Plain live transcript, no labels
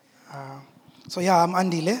So yeah, I'm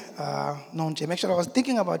Andile, known Jim. Actually, I was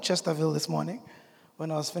thinking about Chesterville this morning when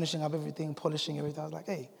I was finishing up everything, polishing everything. I was like,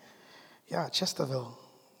 hey, yeah, Chesterville.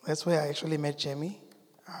 That's where I actually met Jamie.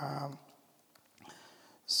 Um,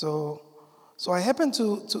 so, so I happen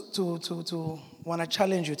to want to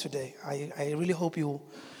challenge you today. I really hope you'll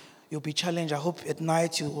be challenged. I hope at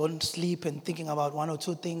night you won't sleep and thinking about one or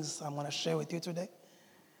two things I'm going to share with you today.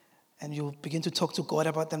 And you begin to talk to God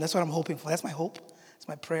about them. That's what I'm hoping for. That's my hope. It's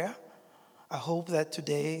my prayer. I hope that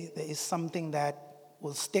today there is something that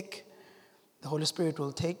will stick, the Holy Spirit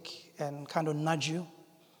will take and kind of nudge you,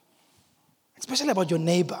 especially about your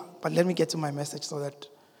neighbor. But let me get to my message so that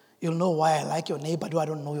you'll know why I like your neighbor, though I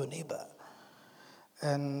don't know your neighbor.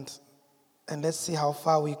 And let's see how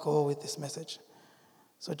far we go with this message.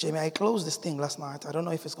 So, Jamie, I closed this thing last night. I don't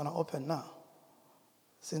know if it's going to open now,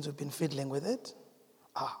 since we've been fiddling with it.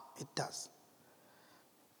 It does.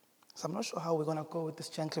 So I'm not sure how we're going to go with this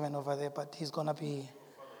gentleman over there, but he's going to be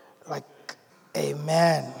like,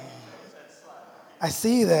 amen. I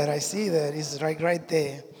see that. He's right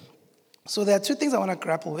there. So there are two things I want to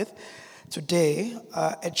grapple with today.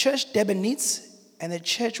 A church Durban needs and a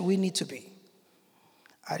church we need to be.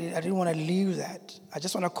 I didn't want to leave that. I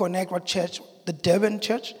just want to connect what church, the Durban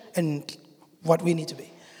church, and what we need to be.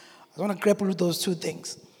 I want to grapple with those two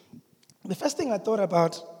things. The first thing I thought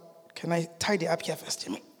about, can I tidy up here first,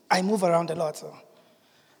 Jimmy? I move around a lot, so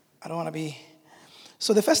I don't want to be.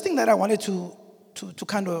 So the first thing that I wanted to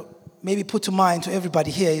kind of maybe put to mind to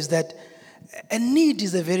everybody here is that a need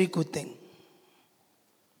is a very good thing.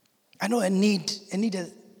 I know a need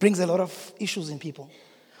brings a lot of issues in people.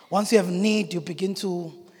 Once you have need, you begin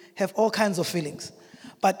to have all kinds of feelings.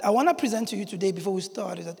 But I want to present to you today before we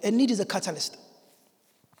start is that a need is a catalyst.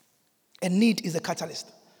 A need is a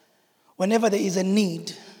catalyst. Whenever there is a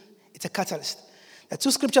need, it's a catalyst. There are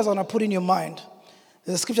two scriptures I want to put in your mind.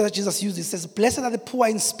 There's a scripture that Jesus used. It says, blessed are the poor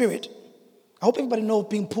in spirit. I hope everybody knows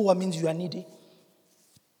being poor means you are needy.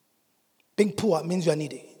 Being poor means you are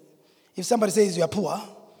needy. If somebody says you are poor,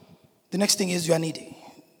 the next thing is you are needy.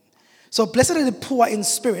 So blessed are the poor in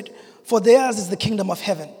spirit, for theirs is the kingdom of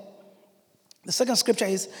heaven. The second scripture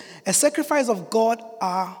is, a sacrifice of God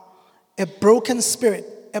are a broken spirit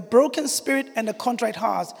and a contrite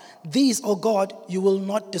heart. These, O God, you will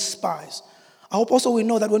not despise. I hope also we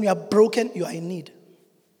know that when you are broken, you are in need.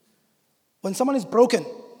 When someone is broken,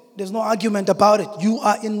 there's no argument about it. You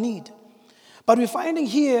are in need. But we're finding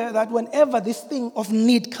here that whenever this thing of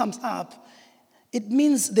need comes up, it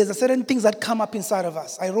means there's a certain things that come up inside of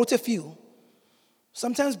us. I wrote a few.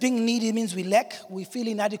 Sometimes being needy means we lack, we feel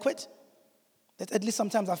inadequate. That at least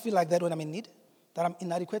sometimes I feel like that when I'm in need, that I'm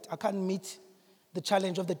inadequate. I can't meet the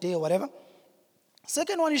challenge of the day or whatever.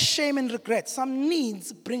 Second one is shame and regret. Some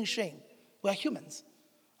needs bring shame. We are humans.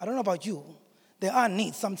 I don't know about you. There are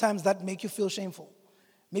needs sometimes that make you feel shameful.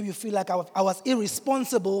 Maybe you feel like I was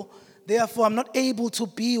irresponsible, therefore I'm not able to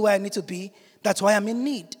be where I need to be. That's why I'm in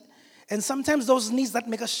need. And sometimes those needs that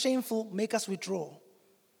make us shameful make us withdraw.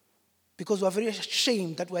 Because we're very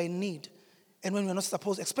ashamed that we're in need. And when we're not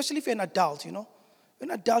supposed, especially if you're an adult, When you're an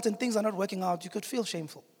adult and things are not working out, you could feel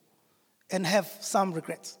shameful and have some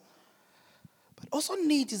regrets. But also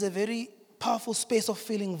need is a very powerful space of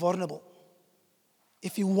feeling vulnerable.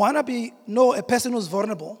 If you want to know a person who's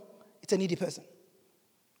vulnerable, it's a needy person.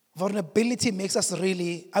 Vulnerability makes us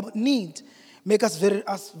need make us very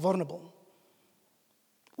vulnerable,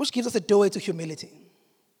 which gives us a doorway to humility.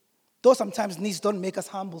 Though sometimes needs don't make us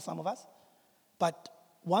humble, some of us, but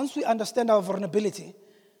once we understand our vulnerability,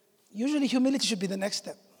 usually humility should be the next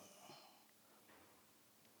step.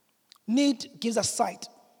 Need gives us sight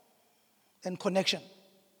and connection.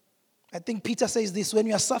 I think Peter says this, when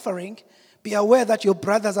you are suffering, be aware that your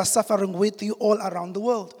brothers are suffering with you all around the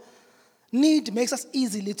world. Need makes us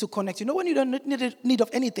easily to connect. When you don't need of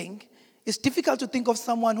anything, it's difficult to think of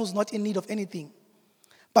someone who's not in need of anything.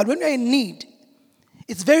 But when you're in need,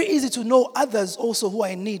 it's very easy to know others also who are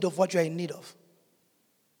in need of what you're in need of.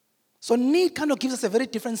 So need kind of gives us a very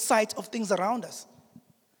different sight of things around us.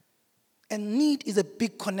 And need is a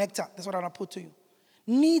big connector. That's what I want to put to you.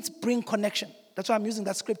 Needs bring connection. That's why I'm using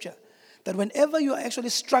that scripture. That whenever you are actually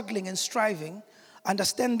struggling and striving,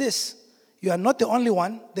 understand this. You are not the only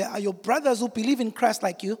one. There are your brothers who believe in Christ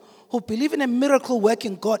like you, who believe in a miracle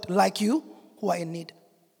working God like you, who are in need.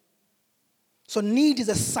 So need is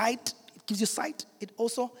a sight. It gives you sight. It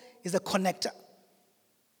also is a connector.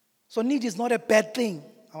 So need is not a bad thing.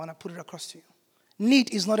 I want to put it across to you.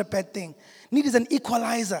 Need is not a bad thing. Need is an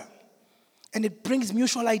equalizer. And it brings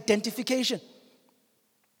mutual identification.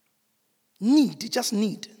 Need, just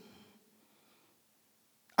need.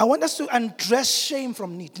 I want us to undress shame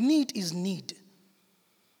from need. Need is need.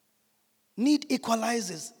 Need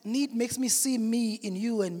equalizes. Need makes me see me in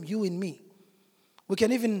you and you in me. We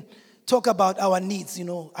can even talk about our needs,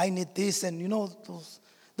 I need this, and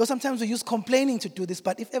though sometimes we use complaining to do this,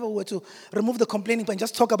 but if ever we were to remove the complaining and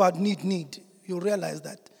just talk about need, you'll realize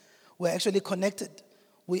that we're actually connected.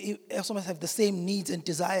 We also must have the same needs and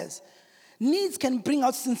desires. Needs can bring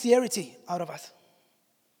out sincerity out of us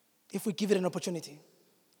if we give it an opportunity.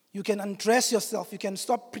 You can undress yourself. You can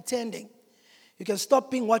stop pretending. You can stop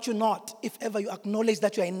being what you're not if ever you acknowledge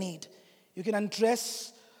that you're in need. You can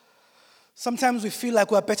undress. Sometimes we feel like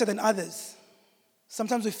we're better than others.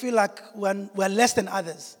 Sometimes we feel like we're less than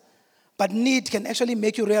others. But need can actually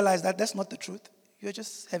make you realize that that's not the truth. You're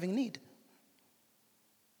just having need.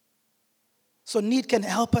 So need can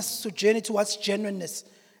help us to journey towards genuineness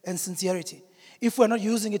and sincerity. If we're not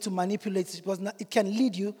using it to manipulate, because it can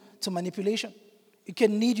lead you to manipulation. It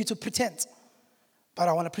can lead you to pretend. But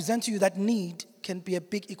I want to present to you that need can be a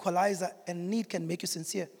big equalizer, and need can make you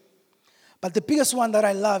sincere. But the biggest one that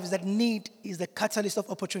I love is that need is the catalyst of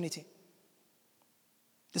opportunity.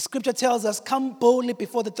 The scripture tells us, come boldly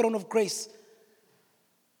before the throne of grace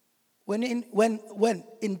when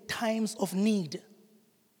in times of need.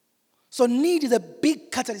 So need is a big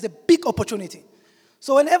catalyst, a big opportunity.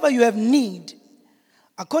 So whenever you have need,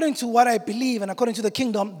 according to what I believe and according to the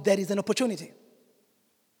kingdom, there is an opportunity.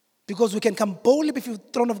 Because we can come boldly before the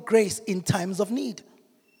throne of grace in times of need.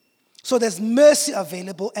 So there's mercy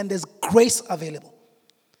available and there's grace available.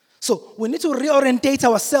 So we need to reorientate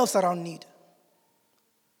ourselves around need.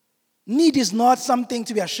 Need is not something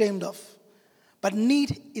to be ashamed of. But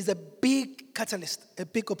need is a big catalyst, a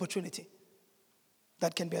big opportunity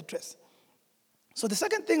that can be addressed. So the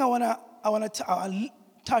second thing I want to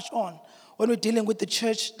touch on when we're dealing with the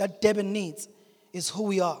church that Durban needs is who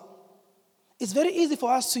we are. It's very easy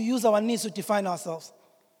for us to use our needs to define ourselves.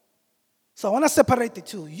 So I want to separate the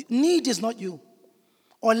two. Need is not you,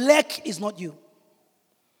 or lack is not you.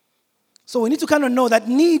 So we need to kind of know that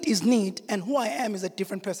need is need, and who I am is a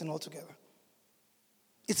different person altogether.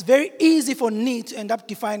 It's very easy for need to end up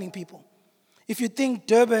defining people. If you think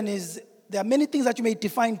Durban there are many things that you may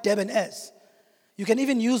define Durban as. You can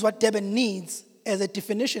even use what Durban needs as a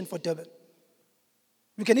definition for Durban.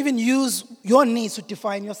 You can even use your needs to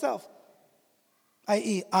define yourself.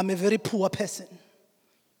 I.e., I'm a very poor person.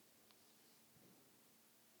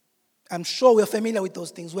 I'm sure we're familiar with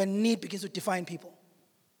those things when need begins to define people.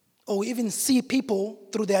 Or we even see people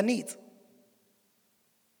through their needs.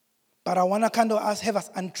 But I want to kind of have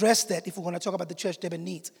us address that if we're going to talk about the church Durban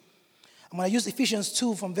needs. I'm going to use Ephesians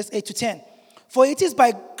 2 from verse 8 to 10. For it is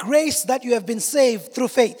by grace that you have been saved through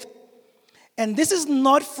faith. And this is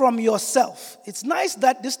not from yourself. It's nice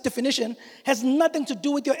that this definition has nothing to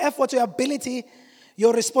do with your effort, your ability,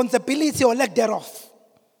 your responsibility, or lack thereof.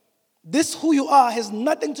 This who you are has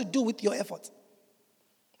nothing to do with your effort.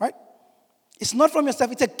 Right? It's not from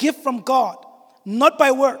yourself. It's a gift from God, not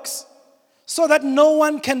by works, so that no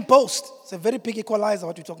one can boast. It's a very big equalizer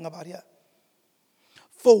what we're talking about here.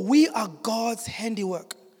 For we are God's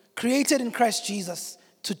handiwork, created in Christ Jesus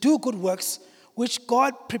to do good works, which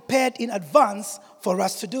God prepared in advance for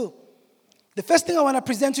us to do. The first thing I want to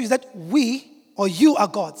present to you is that we, or you, are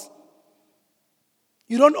God's.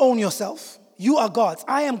 You don't own yourself. You are God's.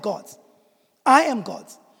 I am God's. I am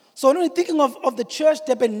God's. So when we're thinking of the church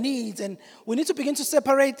Durban needs, and we need to begin to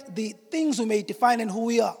separate the things we may define and who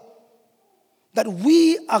we are. That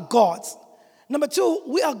we are God's. Number two,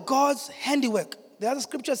 we are God's handiwork. The other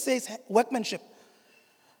scripture says workmanship.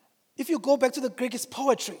 If you go back to the Greek, it's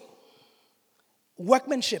poetry.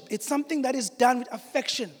 Workmanship. It's something that is done with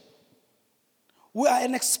affection. We are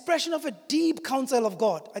an expression of a deep counsel of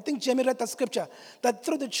God. I think Jamie read that scripture, that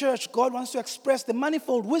through the church, God wants to express the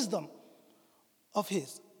manifold wisdom of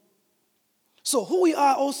His. So who we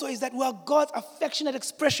are also is that we are God's affectionate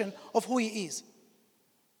expression of who He is.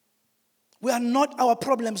 We are not our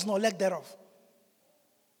problems nor lack thereof.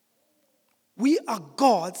 We are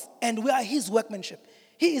God's and we are His workmanship.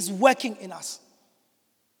 He is working in us.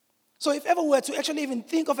 So if ever we were to actually even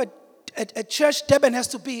think of a church Durban has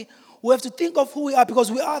to be, we have to think of who we are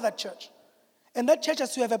because we are that church. And that church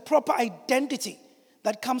has to have a proper identity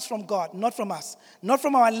that comes from God, not from us, not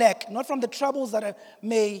from our lack, not from the troubles that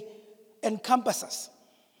may encompass us.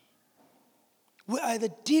 We are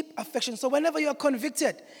the deep affection. So whenever you are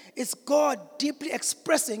convicted, it's God deeply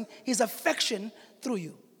expressing His affection through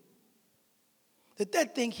you. The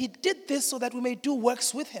third thing, He did this so that we may do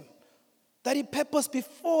works with Him, that He purposed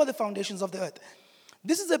before the foundations of the earth.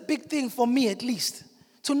 This is a big thing for me, at least,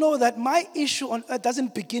 to know that my issue on earth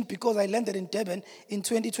doesn't begin because I landed in Durban in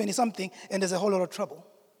 2020 something and there's a whole lot of trouble.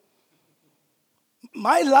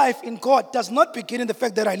 My life in God does not begin in the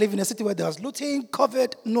fact that I live in a city where there's looting,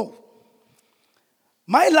 COVID. No.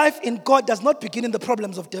 My life in God does not begin in the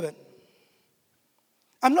problems of Durban.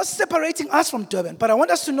 I'm not separating us from Durban, but I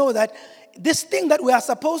want us to know that this thing that we are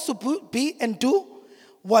supposed to be and do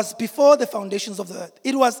was before the foundations of the earth.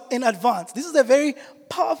 It was in advance. This is a very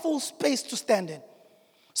powerful space to stand in.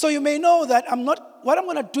 So you may know that what I'm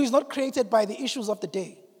going to do is not created by the issues of the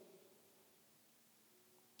day.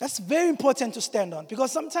 That's very important to stand on,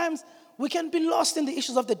 because sometimes we can be lost in the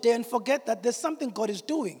issues of the day and forget that there's something God is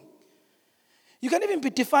doing. You can even be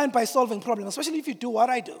defined by solving problems, especially if you do what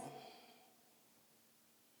I do.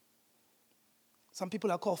 Some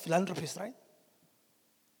people are called philanthropists, right?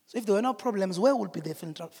 So if there were no problems, where would be the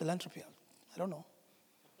philanthropy? I don't know.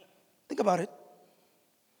 Think about it.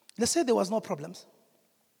 Let's say there was no problems.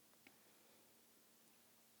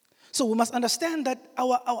 So we must understand that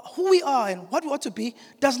our who we are and what we ought to be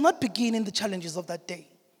does not begin in the challenges of that day.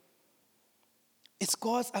 It's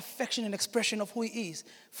God's affection and expression of who He is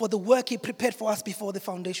for the work He prepared for us before the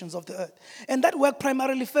foundations of the earth. And that work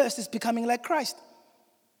primarily first is becoming like Christ.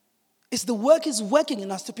 It's the work He's working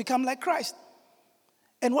in us to become like Christ.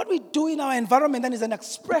 And what we do in our environment then is an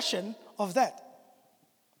expression of that.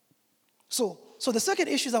 So the second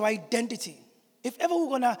issue is our identity. If ever we're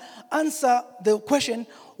going to answer the question,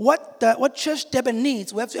 what Church Durban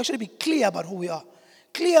needs, we have to actually be clear about who we are.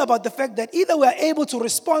 Clear about the fact that either we are able to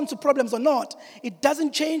respond to problems or not, it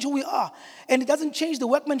doesn't change who we are. And it doesn't change the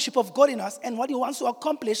workmanship of God in us and what He wants to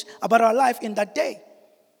accomplish about our life in that day.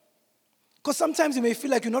 Because sometimes you may feel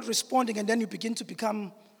like you're not responding, and then you begin to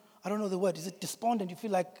become, I don't know the word, is it despondent? You feel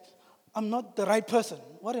like, I'm not the right person.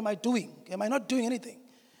 What am I doing? Am I not doing anything?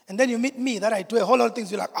 And then you meet me, that I do a whole lot of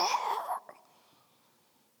things, you're like,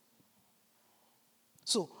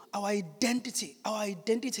 So our identity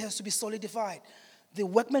has to be solidified. The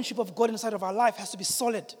workmanship of God inside of our life has to be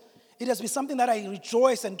solid. It has to be something that I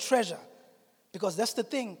rejoice and treasure, because that's the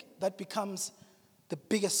thing that becomes the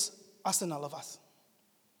biggest arsenal of us.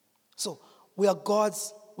 So we are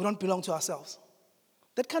God's, we don't belong to ourselves.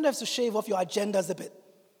 That kind of has to shave off your agendas a bit.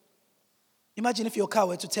 Imagine if your car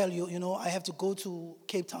were to tell you, I have to go to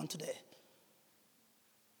Cape Town today.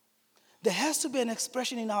 There has to be an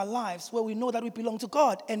expression in our lives where we know that we belong to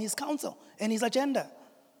God and His counsel and His agenda,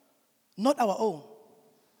 not our own.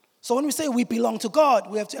 So when we say we belong to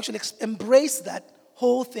God, we have to actually embrace that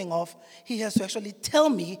whole thing of He has to actually tell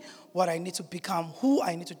me what I need to become, who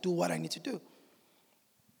I need to do, what I need to do.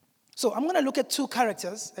 So I'm going to look at two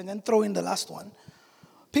characters and then throw in the last one.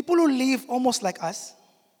 People who live almost like us.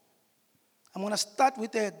 I'm going to start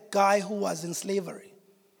with a guy who was in slavery.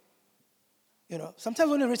 Sometimes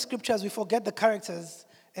when we read scriptures, we forget the characters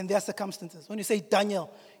and their circumstances. When you say Daniel,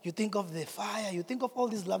 you think of the fire, you think of all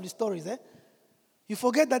these lovely stories. You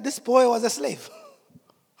forget that this boy was a slave.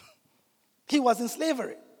 He was in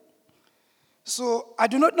slavery. So I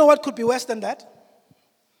do not know what could be worse than that.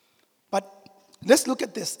 But let's look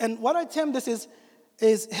at this. And what I term this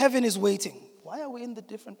is heaven is waiting. Why are we in the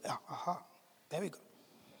different... There we go.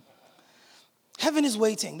 Heaven is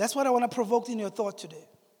waiting. That's what I want to provoke in your thought today.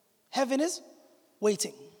 Heaven is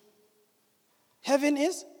waiting. Heaven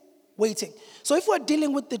is waiting. So if we're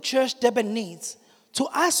dealing with the church Durban needs, to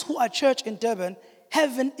us who are church in Durban,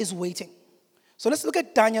 heaven is waiting. So let's look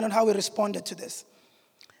at Daniel and how he responded to this.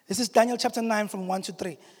 This is Daniel chapter 9 from 1 to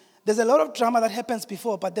 3. There's a lot of drama that happens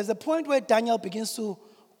before, but there's a point where Daniel begins to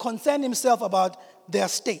concern himself about their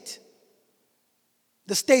state.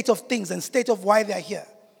 The state of things and state of why they're here.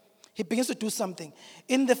 He begins to do something.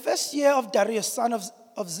 In the first year of Darius, son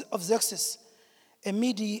of Xerxes, a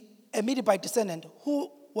Medite descendant, who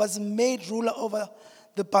was made ruler over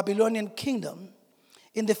the Babylonian kingdom,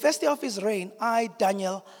 in the first year of his reign, I,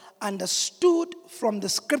 Daniel, understood from the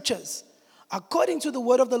scriptures, according to the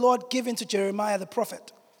word of the Lord given to Jeremiah the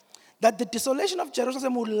prophet, that the desolation of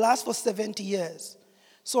Jerusalem would last for 70 years.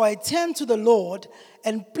 So I turned to the Lord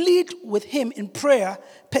and plead with Him in prayer,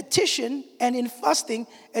 petition, and in fasting,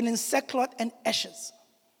 and in sackcloth and ashes.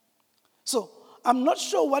 So I'm not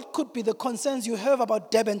sure what could be the concerns you have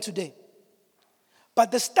about Durban today.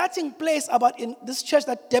 But the starting place about in this church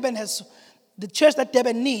that Durban has, the church that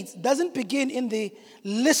Durban needs, doesn't begin in the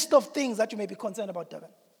list of things that you may be concerned about Durban.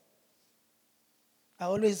 I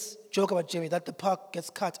always joke about Jerry that the park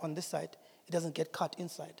gets cut on this side, it doesn't get cut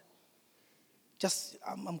inside.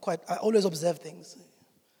 I always observe things.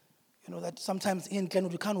 That sometimes in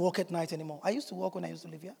Glenwood you can't walk at night anymore. I used to walk when I used to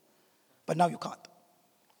live here, but now you can't.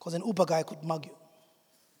 Because an Uber guy could mug you.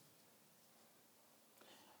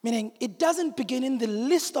 Meaning, it doesn't begin in the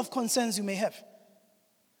list of concerns you may have.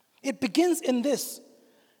 It begins in this.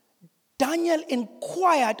 Daniel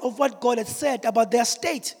inquired of what God had said about their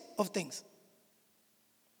state of things.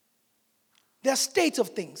 Their state of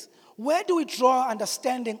things. Where do we draw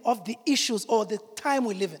understanding of the issues or the time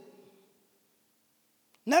we live in?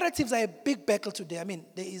 Narratives are a big battle today. I mean,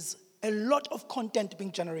 there is a lot of content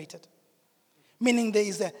being generated. Meaning there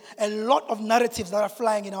is a lot of narratives that are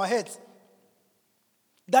flying in our heads.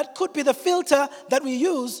 That could be the filter that we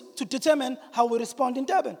use to determine how we respond in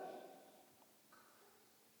Durban.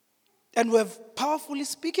 And we have powerfully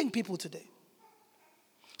speaking people today.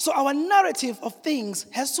 So our narrative of things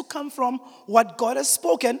has to come from what God has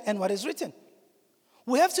spoken and what is written.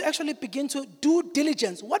 We have to actually begin to do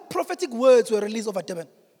diligence. What prophetic words were released over Durban?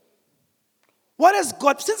 What has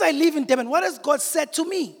God, since I live in Durban, what has God said to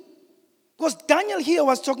me? Because Daniel here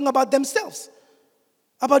was talking about themselves,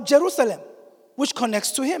 about Jerusalem, which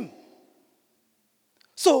connects to him.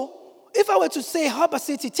 So, if I were to say, Harbour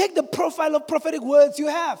City, take the profile of prophetic words you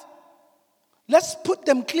have. Let's put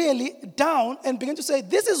them clearly down and begin to say,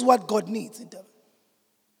 this is what God needs in Durban.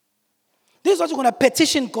 This is what we're going to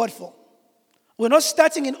petition God for. We're not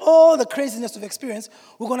starting in all the craziness of experience.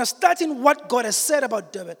 We're going to start in what God has said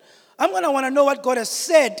about Durban. I'm going to want to know what God has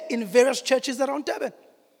said in various churches around Durban.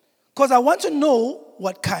 Because I want to know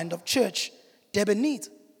what kind of church Durban needs.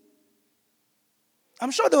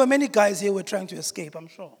 I'm sure there were many guys here who were trying to escape, I'm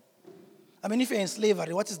sure. I mean, if you're in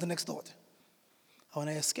slavery, what is the next thought? I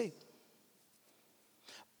want to escape.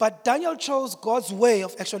 But Daniel chose God's way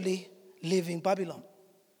of actually leaving Babylon.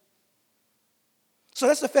 So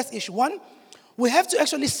that's the first issue. One, we have to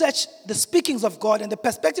actually search the speakings of God and the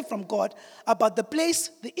perspective from God about the place,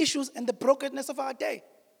 the issues, and the brokenness of our day.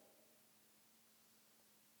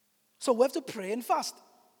 So we have to pray and fast.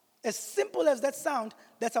 As simple as that sounds,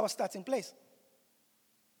 that's our starting place.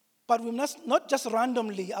 But we must not just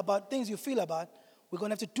randomly about things you feel about. We're going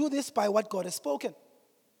to have to do this by what God has spoken.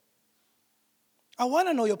 I want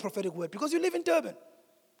to know your prophetic word because you live in Durban.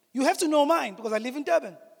 You have to know mine because I live in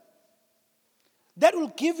Durban. That will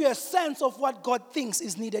give you a sense of what God thinks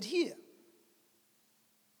is needed here.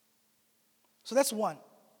 So that's one.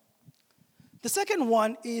 The second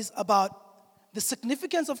one is about the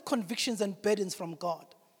significance of convictions and burdens from God.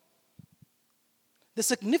 The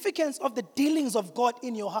significance of the dealings of God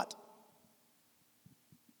in your heart.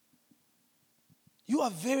 You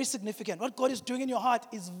are very significant. What God is doing in your heart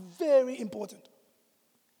is very important.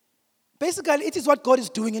 Basically, it is what God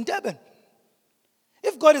is doing in Durban.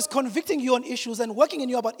 If God is convicting you on issues and working in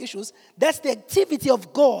you about issues, that's the activity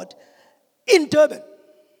of God in Durban.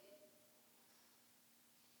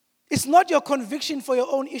 It's not your conviction for your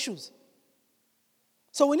own issues.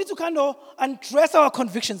 So we need to kind of address our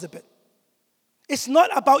convictions a bit. It's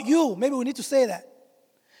not about you. Maybe we need to say that.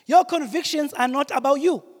 Your convictions are not about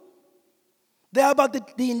you. They are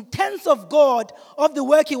about the intents of God of the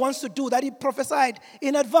work He wants to do that He prophesied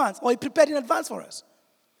in advance or He prepared in advance for us.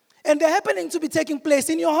 And they're happening to be taking place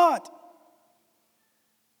in your heart.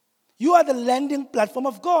 You are the landing platform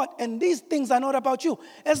of God, and these things are not about you.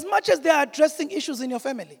 As much as they are addressing issues in your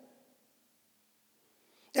family,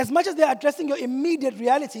 as much as they are addressing your immediate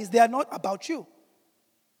realities, they are not about you.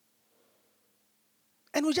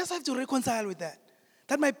 And we just have to reconcile with that.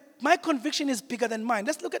 That my conviction is bigger than mine.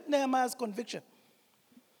 Let's look at Nehemiah's conviction.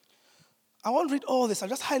 I won't read all this. I'll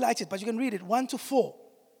just highlight it, but you can read it, 1-4.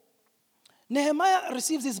 Nehemiah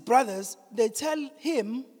receives his brothers. They tell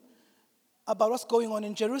him about what's going on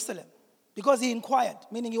in Jerusalem because he inquired,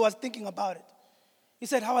 meaning he was thinking about it. He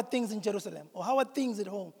said, how are things in Jerusalem? Or how are things at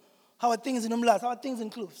home? How are things in Umlas? How are things in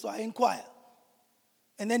Kloof? So I inquire.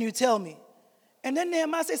 And then you tell me. And then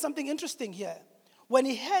Nehemiah says something interesting here. When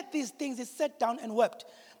he heard these things, he sat down and wept.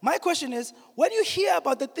 My question is, when you hear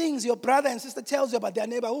about the things your brother and sister tells you about their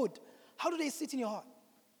neighborhood, how do they sit in your heart?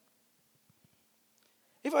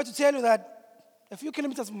 If I were to tell you that a few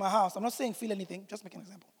kilometers from my house, I'm not saying feel anything, just make an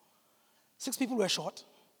example. 6 people were shot.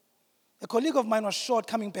 A colleague of mine was shot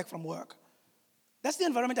coming back from work. That's the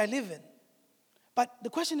environment I live in. But the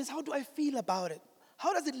question is, how do I feel about it?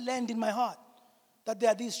 How does it land in my heart that there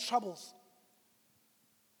are these troubles?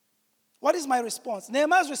 What is my response?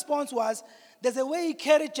 Nehemiah's response was, there's a way he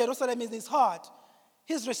carried Jerusalem in his heart.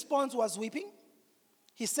 His response was weeping.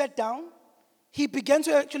 He sat down. He began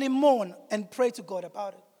to actually mourn and pray to God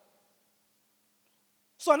about it.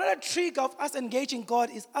 So another trick of us engaging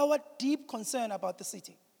God is our deep concern about the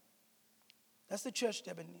city. That's the church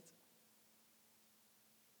Durban needs.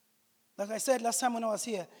 Like I said last time when I was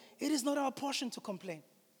here, it is not our portion to complain.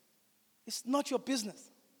 It's not your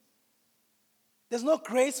business. There's no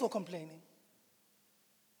grace for complaining.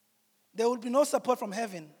 There will be no support from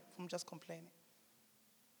heaven from just complaining.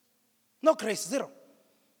 No grace, zero.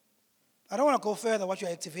 I don't want to go further what you're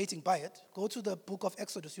activating by it. Go to the book of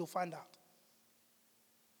Exodus, you'll find out.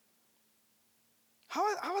 How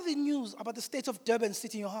are the news about the state of Durban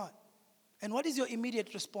sit in your heart? And what is your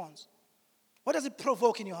immediate response? What does it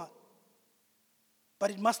provoke in your heart?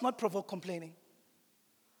 But it must not provoke complaining.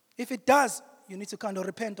 If it does, you need to kind of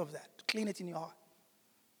repent of that, clean it in your heart.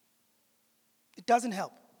 It doesn't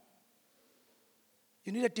help.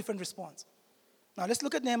 You need a different response. Now let's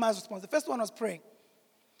look at Nehemiah's response. The first one was praying.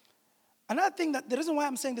 Another thing, that the reason why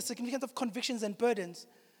I'm saying the significance of convictions and burdens,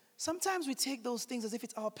 sometimes we take those things as if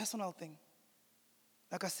it's our personal thing.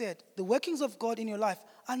 Like I said, the workings of God in your life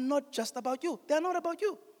are not just about you. They are not about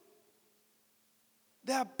you.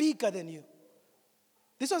 They are bigger than you.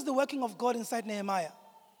 This was the working of God inside Nehemiah.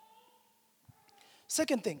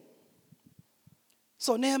 Second thing.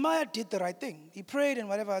 So Nehemiah did the right thing. He prayed and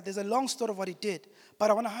whatever. There's a long story of what he did. But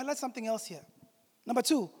I want to highlight something else here. Number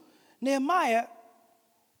 2, Nehemiah,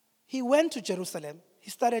 he went to Jerusalem. He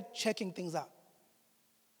started checking things out.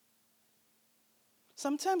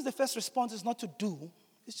 Sometimes the first response is not to do.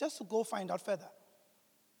 It's just to go find out further.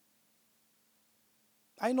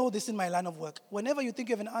 I know this in my line of work. Whenever you think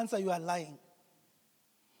you have an answer, you are lying.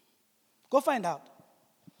 Go find out.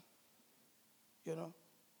 You know,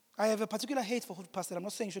 I have a particular hate for food pastors. I'm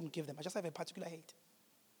not saying you shouldn't give them. I just have a particular hate.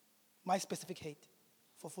 My specific hate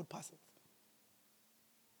for food pastors.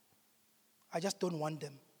 I just don't want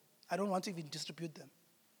them. I don't want to even distribute them.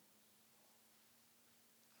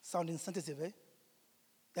 Sound insensitive, eh?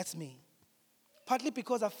 That's me. Partly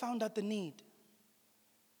because I found out the need.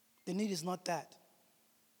 The need is not that.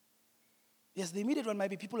 Yes, the immediate one might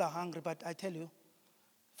be people are hungry, but I tell you,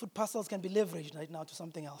 food parcels can be leveraged right now to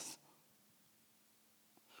something else.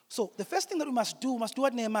 So the first thing that we must do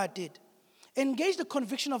what Nehemiah did. Engage the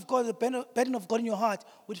conviction of God, the burden of God in your heart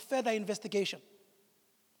with further investigation.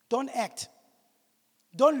 Don't act.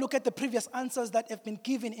 Don't look at the previous answers that have been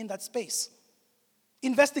given in that space.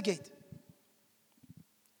 Investigate.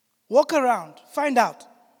 Walk around. Find out.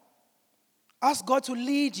 Ask God to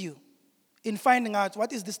lead you in finding out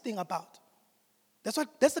what is this thing about.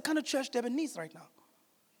 That's the kind of church Durban needs right now.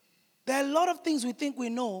 There are a lot of things we think we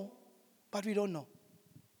know, but we don't know.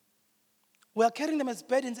 We are carrying them as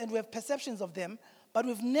burdens and we have perceptions of them, but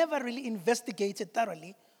we've never really investigated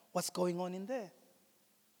thoroughly what's going on in there.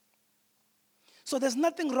 So there's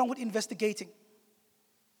nothing wrong with investigating.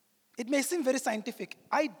 It may seem very scientific.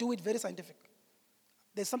 I do it very scientific.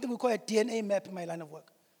 There's something we call a DNA map in my line of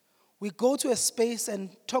work. We go to a space and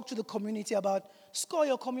talk to the community about, score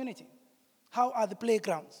your community. How are the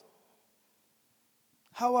playgrounds?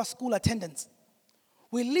 How are school attendance?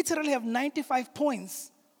 We literally have 95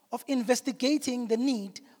 points of investigating the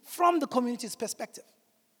need from the community's perspective.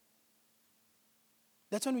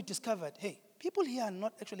 That's when we discovered, hey, people here are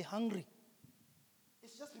not actually hungry.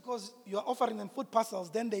 It's just because you are offering them food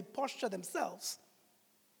parcels, then they posture themselves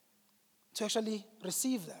to actually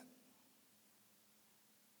receive that.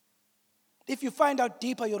 If you find out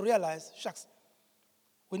deeper, you'll realize, shucks,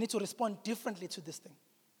 we need to respond differently to this thing.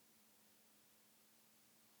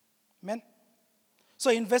 Amen? So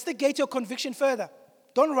investigate your conviction further.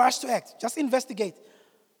 Don't rush to act. Just investigate.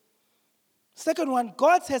 Second one,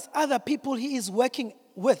 God has other people he is working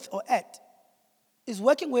with or at. Is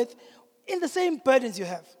working with in the same burdens you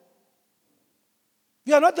have.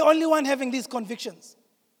 You are not the only one having these convictions.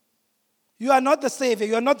 You are not the Savior.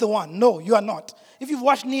 You are not the one. No, you are not. If you've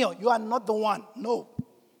watched Neo, you are not the one. No.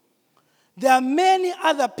 There are many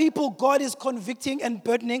other people God is convicting and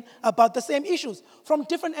burdening about the same issues from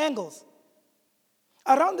different angles.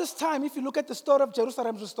 Around this time, if you look at the story of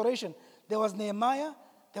Jerusalem's restoration, there was Nehemiah,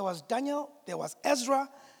 there was Daniel, there was Ezra.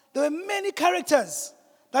 There were many characters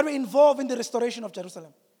that were involved in the restoration of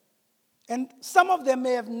Jerusalem. And some of them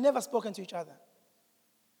may have never spoken to each other.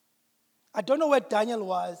 I don't know where Daniel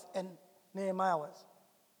was and Nehemiah was.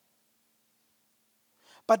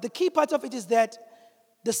 But the key part of it is that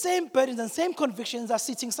the same burdens and same convictions are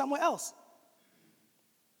sitting somewhere else.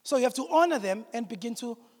 So you have to honor them and begin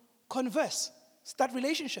to converse, start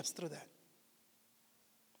relationships through that.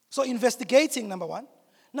 So investigating, number one.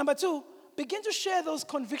 Number two, begin to share those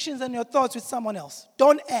convictions and your thoughts with someone else.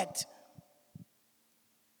 Don't act.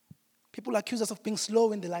 People accuse us of being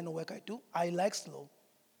slow in the line of work I do. I like slow.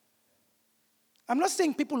 I'm not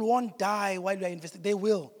saying people won't die while we are investigating. They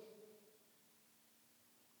will.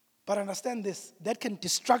 But understand this, that can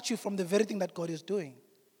distract you from the very thing that God is doing.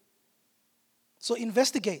 So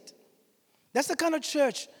investigate. That's the kind of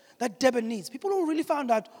church that Durban needs. People who really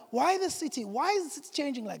found out why is it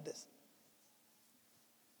changing like this?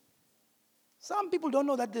 Some people don't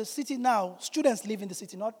know that the city now, students live in the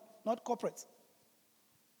city, not corporates.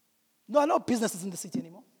 There are no businesses in the city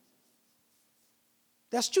anymore.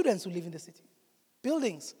 There are students who live in the city.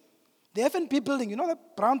 Buildings. The F&B building, you know the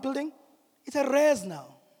brown building? It's a res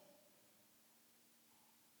now.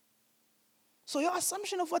 So your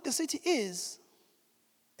assumption of what the city is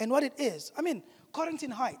and what it is. I mean,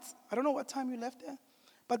 Corrington Heights. I don't know what time you left there.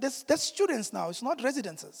 But there's students now. It's not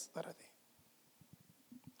residences that are there.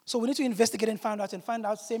 So we need to investigate and find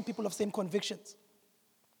out same people of same convictions.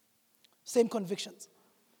 Same convictions.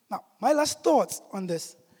 Now, my last thoughts on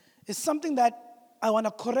this is something that I want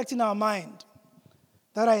to correct in our mind,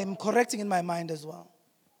 that I am correcting in my mind as well.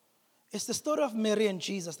 It's the story of Mary and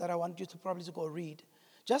Jesus that I want you to probably go read,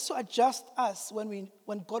 just to adjust us when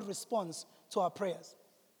God responds to our prayers.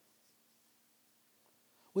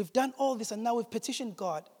 We've done all this and now we've petitioned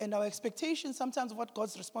God, and our expectation sometimes of what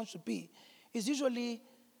God's response should be is usually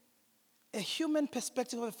a human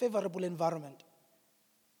perspective of a favorable environment.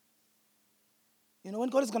 You know, when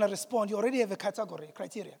God is going to respond, you already have a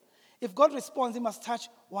criteria. If God responds, he must touch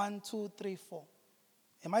 1, 2, 3, 4.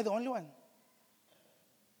 Am I the only one?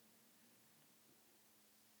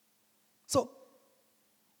 So,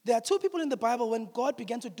 there are two people in the Bible when God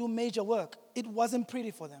began to do major work, it wasn't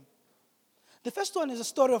pretty for them. The first one is the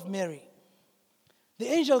story of Mary. The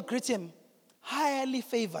angel greets him, highly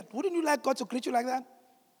favored. Wouldn't you like God to greet you like that?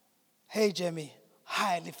 Hey, Jamie,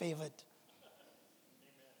 highly favored.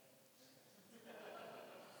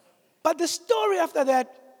 But the story after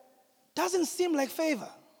that doesn't seem like favor.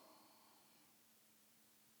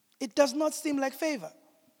 It does not seem like favor.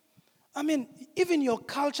 I mean, even your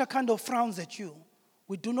culture kind of frowns at you.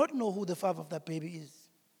 We do not know who the father of that baby is.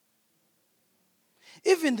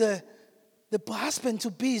 Even the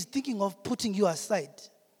husband-to-be is thinking of putting you aside.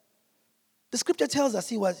 The scripture tells us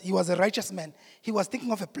he was a righteous man. He was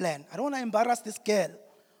thinking of a plan. I don't want to embarrass this girl,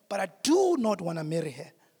 but I do not want to marry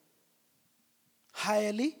her.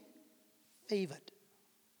 Highly favored.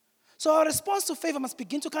 So our response to favor must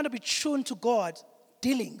begin to kind of be tuned to God's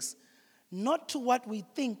dealings, not to what we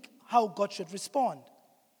think how God should respond.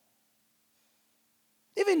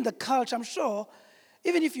 Even the culture, I'm sure,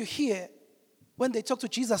 even if you hear when they talk to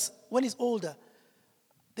Jesus when he's older,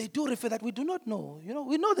 they do refer that we do not know. You know,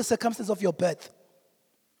 we know the circumstance of your birth.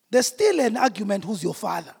 There's still an argument who's your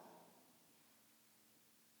father.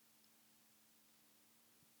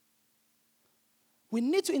 We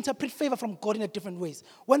need to interpret favor from God in a different ways.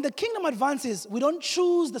 When the kingdom advances, we don't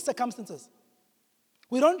choose the circumstances.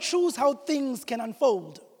 We don't choose how things can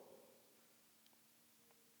unfold.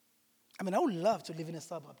 I mean, I would love to live in a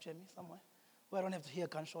suburb, Jamie, somewhere, where I don't have to hear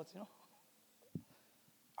gunshots, you know.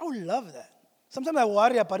 I would love that. Sometimes I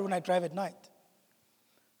worry about it when I drive at night.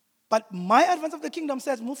 But my advance of the kingdom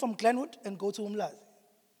says move from Glenwood and go to Umlazi.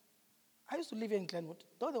 I used to live here in Glenwood,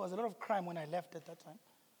 though there was a lot of crime when I left at that time.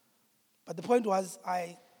 But the point was,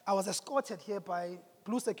 I was escorted here by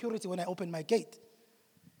blue security when I opened my gate.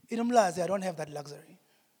 In Umlazi, I don't have that luxury.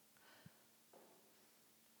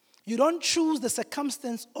 You don't choose the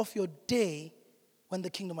circumstance of your day when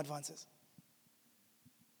the kingdom advances.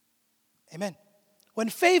 Amen. When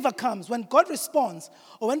favor comes, when God responds,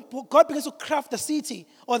 or when God begins to craft the city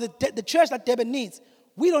or the church that Durban needs,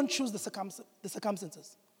 we don't choose the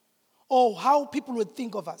circumstances or how people would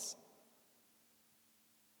think of us.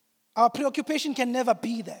 Our preoccupation can never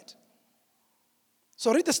be that.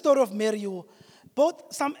 So read the story of Mary.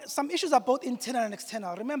 Some issues are both internal and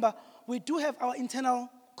external. Remember, we do have our internal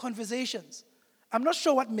conversations. I'm not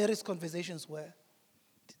sure what Mary's conversations were.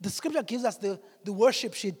 The scripture gives us the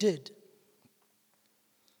worship she did.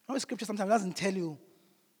 The scripture sometimes doesn't tell you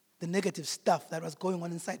the negative stuff that was going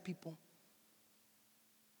on inside people.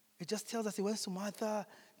 It just tells us he went to Martha,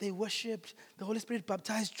 they worshipped, the Holy Spirit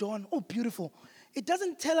baptized John. Oh, beautiful. It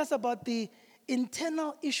doesn't tell us about the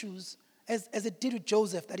internal issues as it did with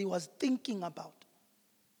Joseph that he was thinking about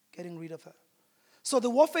getting rid of her. So the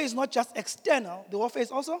warfare is not just external, the warfare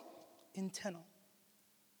is also internal.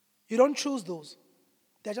 You don't choose those.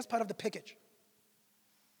 They're just part of the package.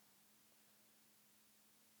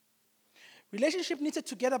 Relationship knitted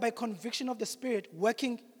together by conviction of the Spirit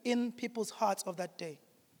working in people's hearts of that day.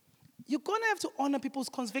 You're going to have to honor people's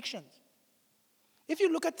convictions. If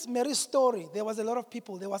you look at Mary's story, there was a lot of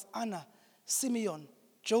people. There was Anna, Simeon,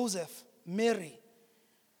 Joseph, Mary,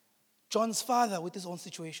 John's father with his own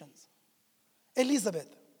situations,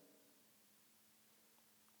 Elizabeth.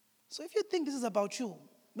 So if you think this is about you,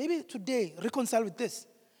 maybe today reconcile with this.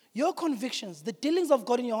 Your convictions, the dealings of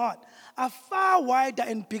God in your heart are far wider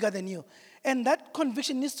and bigger than you. And that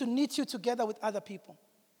conviction needs to knit you together with other people.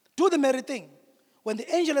 Do the Mary thing. When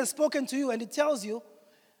the angel has spoken to you and it tells you,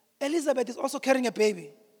 Elizabeth is also carrying a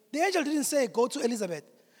baby. The angel didn't say, go to Elizabeth.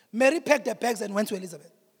 Mary packed her bags and went to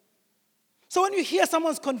Elizabeth. So when you hear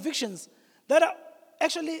someone's convictions that are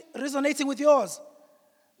actually resonating with yours.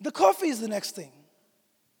 The coffee is the next thing.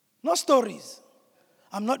 No stories.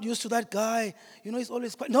 I'm not used to that guy. He's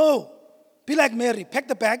always quiet. No. Be like Mary. Pack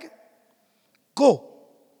the bag. Go.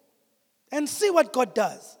 And see what God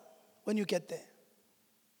does when you get there.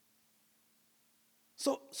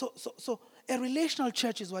 So a relational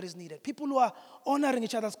church is what is needed. People who are honoring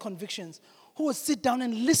each other's convictions, who will sit down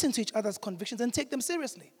and listen to each other's convictions and take them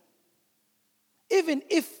seriously. Even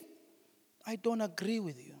if I don't agree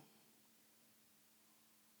with you.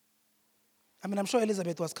 I'm sure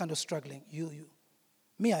Elizabeth was kind of struggling. You.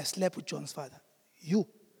 Me, I slept with John's father. You.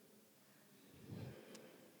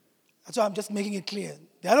 That's why I'm just making it clear.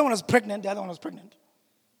 The other one was pregnant.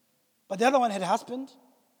 But the other one had a husband.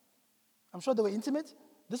 I'm sure they were intimate.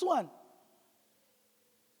 This one.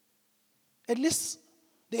 At least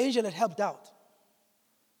the angel had helped out.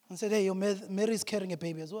 And said, hey, Mary's carrying a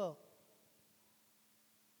baby as well.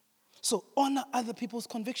 So honor other people's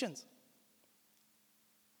convictions.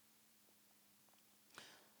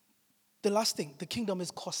 The last thing, the kingdom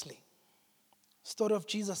is costly. Story of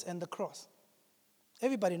Jesus and the cross.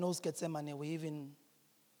 Everybody knows Gethsemane. We even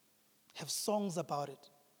have songs about it.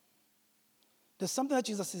 There's something that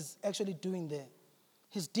Jesus is actually doing there.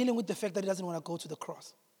 He's dealing with the fact that he doesn't want to go to the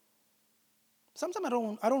cross. Sometimes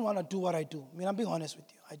I don't want to do what I do. I'm being honest with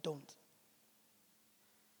you. I don't.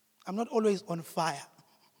 I'm not always on fire.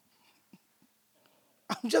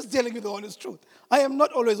 I'm just telling you the honest truth. I am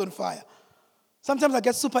not always on fire. Sometimes I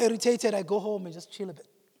get super irritated. I go home and just chill a bit.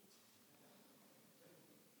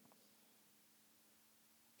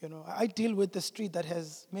 I deal with the street that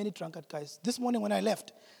has many drunkard guys. This morning when I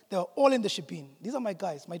left, they were all in the shebeen. These are my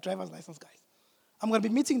guys, my driver's license guys. I'm going to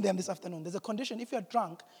be meeting them this afternoon. There's a condition. If you're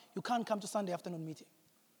drunk, you can't come to Sunday afternoon meeting.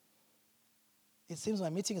 It seems my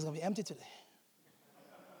meeting is going to be empty today.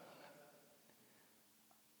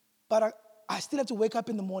 But I still have to wake up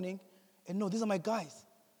in the morning and know these are my guys.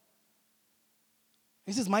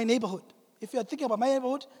 This is my neighborhood. If you're thinking about my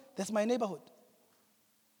neighborhood, that's my neighborhood.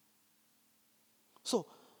 So,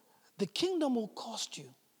 the kingdom will cost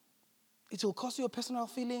you. It will cost you your personal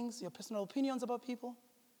feelings, your personal opinions about people.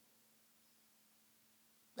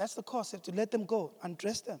 That's the cost. You have to let them go,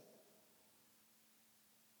 undress them.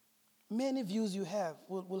 Many views you have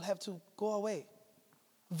will have to go away.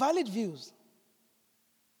 Valid views.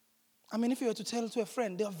 If you were to tell to a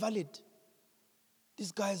friend, they are valid.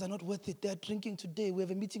 These guys are not worth it. They are drinking today. We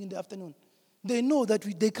have a meeting in the afternoon. They know that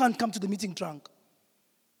they can't come to the meeting drunk.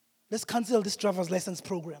 Let's cancel this driver's license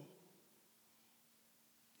program.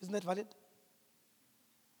 Isn't that valid?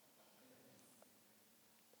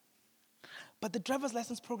 But the driver's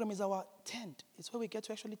license program is our tent. It's where we get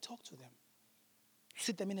to actually talk to them.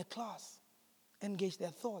 Sit them in a class. Engage their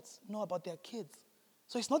thoughts. Know about their kids.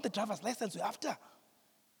 So it's not the driver's license we're after.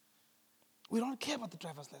 We don't care about the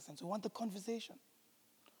driver's license. We want the conversation.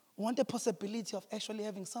 We want the possibility of actually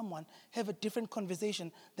having someone have a different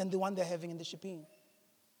conversation than the one they're having in the shipping.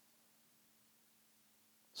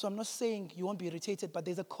 So I'm not saying you won't be irritated, but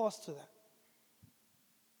there's a cost to that.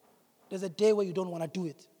 There's a day where you don't want to do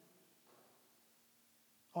it.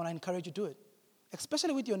 I want to encourage you to do it,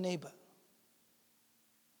 especially with your neighbor.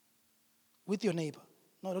 With your neighbor.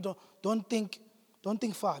 No, don't think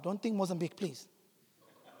far. Don't think Mozambique, please.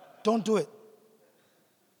 Don't do it.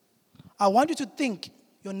 I want you to think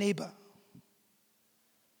your neighbor.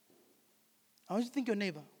 I want you to think your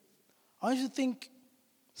neighbor. I want you to think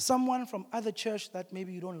someone from other church that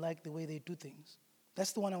maybe you don't like the way they do things.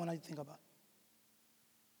 That's the one I want you to think about.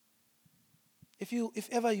 If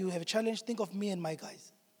ever you have a challenge, think of me and my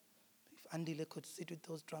guys. If Andile could sit with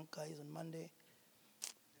those drunk guys on Monday,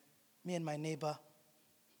 me and my neighbor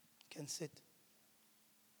can sit.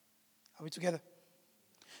 Are we together?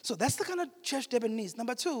 So that's the kind of church Durban needs.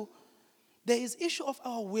 Number 2, there is issue of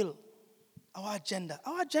our will, our agenda.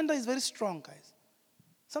 Our agenda is very strong, guys.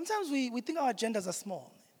 Sometimes we think our agendas are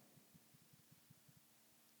small.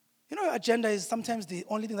 Your agenda is sometimes the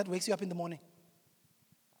only thing that wakes you up in the morning.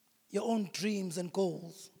 Your own dreams and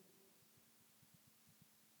goals.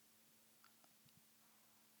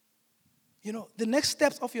 The next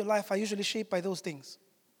steps of your life are usually shaped by those things.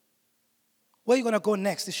 Where you're going to go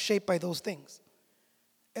next is shaped by those things.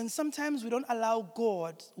 And sometimes we don't allow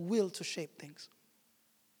God's will to shape things.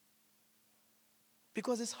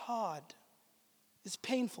 Because it's hard. It's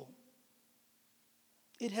painful.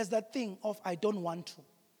 It has that thing of, I don't want to.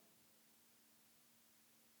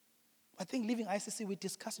 I think leaving ICC, we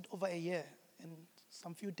discussed it over a year and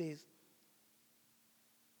some few days.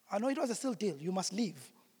 I know it was a still deal. You must leave.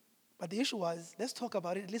 But the issue was, let's talk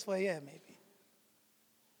about it at least for a year maybe.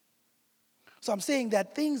 So I'm saying there are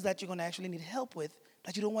things that you're going to actually need help with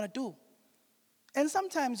that you don't want to do. And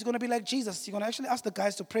sometimes you're going to be like Jesus. You're going to actually ask the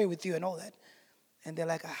guys to pray with you and all that. And they're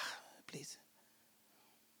like, please.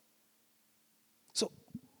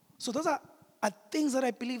 So those are things that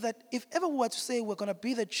I believe that if ever we were to say we're going to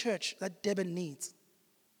be the church that Durban needs,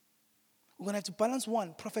 we're going to have to balance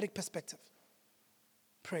one, prophetic perspective.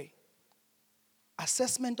 Pray.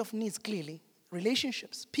 Assessment of needs clearly.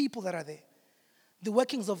 Relationships, people that are there. The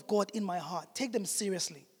workings of God in my heart. Take them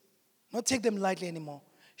seriously. Not take them lightly anymore.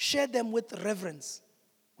 Share them with reverence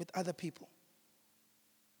with other people.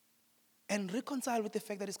 And reconcile with the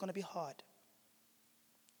fact that it's going to be hard.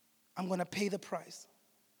 I'm going to pay the price.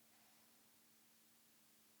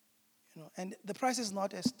 And the price is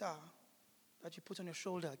not a star that you put on your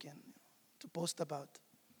shoulder again to boast about.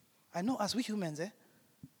 I know as we humans,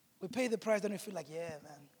 we pay the price, then we feel like, yeah,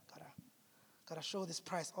 man, gotta show this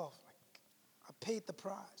price off. Like, I paid the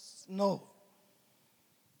price. No.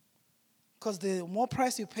 Because the more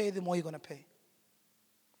price you pay, the more you're going to pay.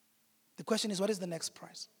 The question is, what is the next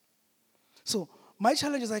price? So my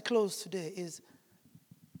challenge as I close today is,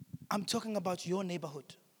 I'm talking about your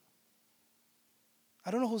neighborhood. I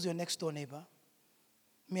don't know who's your next door neighbor.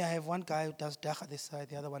 Me, I have one guy who does dacha this side,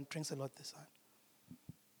 the other one drinks a lot this side.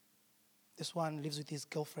 This one lives with his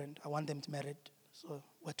girlfriend. I want them to marry, so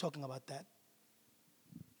we're talking about that.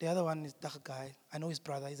 The other one is dacha guy. I know his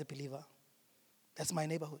brother, he's a believer. That's my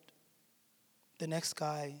neighborhood. The next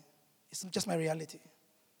guy is just my reality.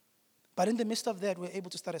 But in the midst of that, we're able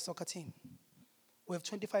to start a soccer team. We have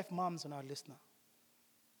 25 moms on our list now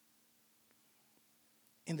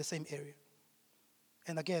in the same area.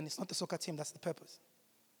 And again, it's not the soccer team, that's the purpose.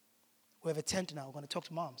 We have a tent now. We're going to talk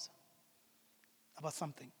to moms about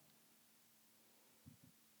something.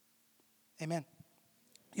 Amen.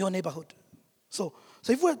 Your neighborhood. So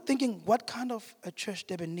if we're thinking what kind of a church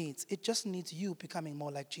Durban needs, it just needs you becoming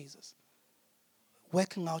more like Jesus.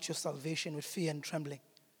 Working out your salvation with fear and trembling.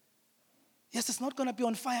 Yes, it's not going to be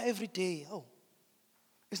on fire every day. Oh,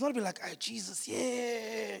 it's not going to be like, Jesus,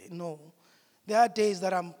 yeah. No. There are days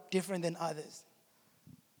that I'm different than others.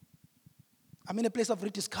 I'm in a place of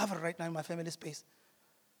rediscovery right now in my family space.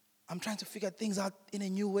 I'm trying to figure things out in a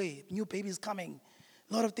new way. New babies coming.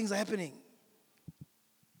 A lot of things are happening.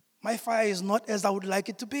 My fire is not as I would like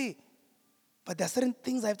it to be. But there are certain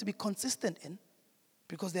things I have to be consistent in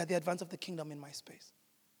because they are the advance of the kingdom in my space.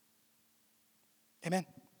 Amen.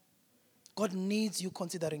 God needs you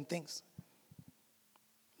considering things.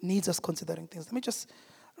 Needs us considering things. I don't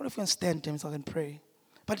know if you can stand, Tim, so I can pray.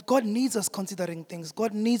 But God needs us considering things.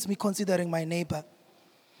 God needs me considering my neighbor.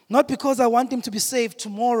 Not because I want him to be saved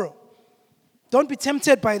tomorrow. Don't be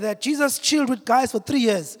tempted by that. Jesus chilled with guys for 3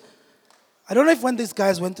 years. I don't know if when these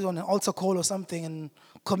guys went on an altar call or something and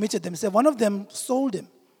committed themselves, one of them sold him.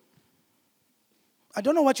 I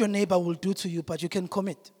don't know what your neighbor will do to you, but you can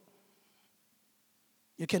commit.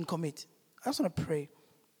 You can commit. I just want to pray.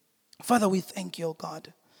 Father, we thank you, oh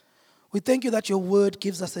God. We thank you that your word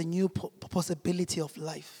gives us a new possibility of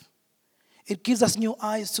life. It gives us new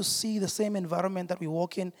eyes to see the same environment that we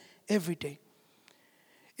walk in every day.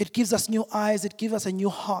 It gives us new eyes. It gives us a new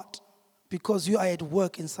heart because you are at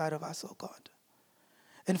work inside of us, oh God.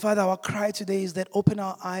 And Father, our cry today is that open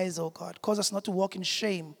our eyes, oh God. Cause us not to walk in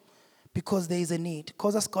shame because there is a need.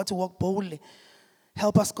 Cause us, God, to walk boldly.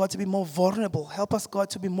 Help us, God, to be more vulnerable. Help us, God,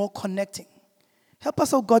 to be more connecting. Help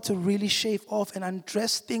us, oh God, to really shave off and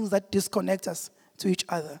undress things that disconnect us to each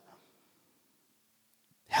other.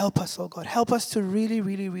 Help us, oh God. Help us to really,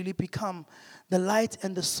 really, really become the light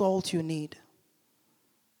and the salt you need.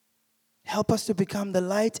 Help us to become the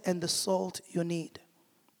light and the salt you need.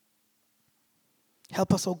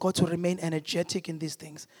 Help us, oh God, to remain energetic in these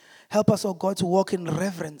things. Help us, oh God, to walk in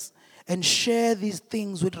reverence and share these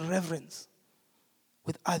things with reverence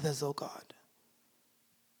with others, oh God.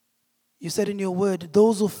 You said in your word,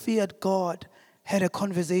 those who feared God had a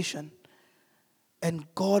conversation, and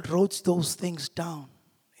God wrote those things down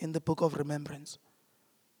in the book of remembrance.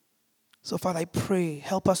 So, Father, I pray,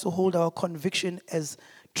 help us to hold our conviction as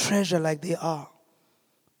treasure like they are,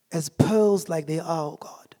 as pearls like they are, oh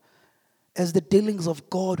God, as the dealings of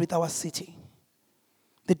God with our city.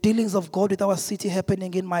 The dealings of God with our city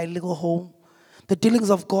happening in my little home. The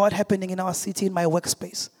dealings of God happening in our city, in my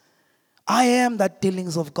workspace. I am that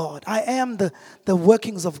dealings of God. I am the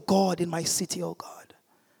workings of God in my city, oh God.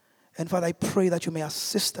 And Father, I pray that you may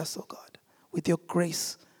assist us, oh God, with your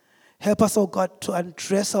grace. Help us, oh God, to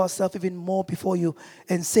undress ourselves even more before you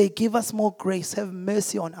and say, give us more grace. Have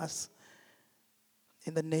mercy on us.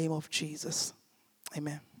 In the name of Jesus.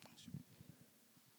 Amen.